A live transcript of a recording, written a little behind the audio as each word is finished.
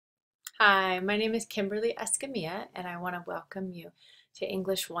Hi, my name is Kimberly Escamilla, and I want to welcome you to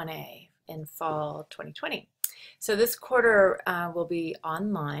English 1A in fall 2020. So this quarter will be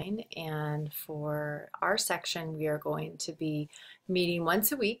online, and for our section, we are going to be meeting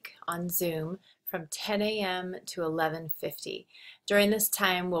once a week on Zoom from 10 a.m. to 11:50. During this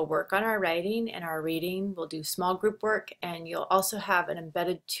time, we'll work on our writing and our reading. We'll do small group work, and you'll also have an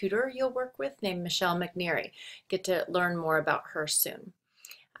embedded tutor you'll work with named Michelle McNeary. Get to learn more about her soon.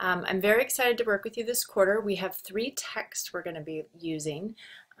 I'm very excited to work with you this quarter. We have 3 texts we're going to be using.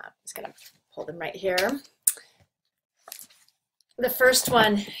 I'm just going to pull them right here. The first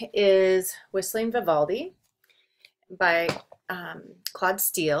one is Whistling Vivaldi by Claude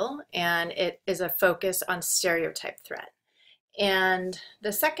Steele, and it is a focus on stereotype threat. And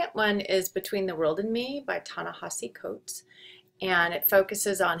the second one is Between the World and Me by Ta-Nehisi Coates, and it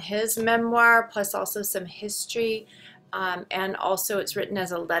focuses on his memoir plus also some history. And also it's written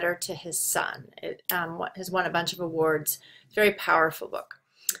as a letter to his son. It has won a bunch of awards. It's a very powerful book.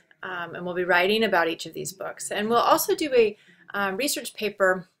 And we'll be writing about each of these books. And we'll also do a research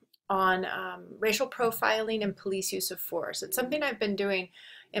paper on racial profiling and police use of force. It's something I've been doing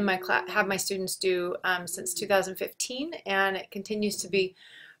in my class, have my students do since 2015, and it continues to be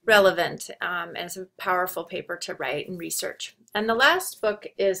relevant, and it's a powerful paper to write and research. And the last book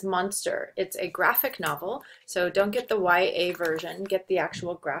is Monster. It's a graphic novel, so don't get the YA version, get the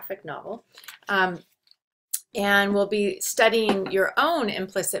actual graphic novel. And we'll be studying your own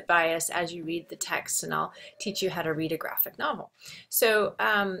implicit bias as you read the text, and I'll teach you how to read a graphic novel. So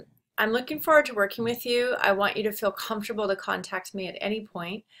I'm looking forward to working with you. I want you to feel comfortable to contact me at any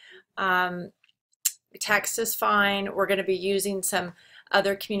point. Text is fine. We're going to be using some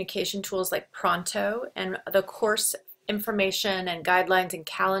other communication tools like Pronto, and the course information and guidelines and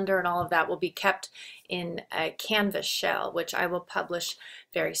calendar and all of that will be kept in a Canvas shell, which I will publish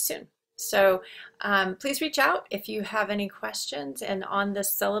very soon. So please reach out if you have any questions, and on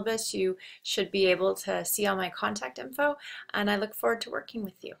this syllabus you should be able to see all my contact info, and I look forward to working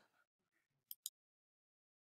with you.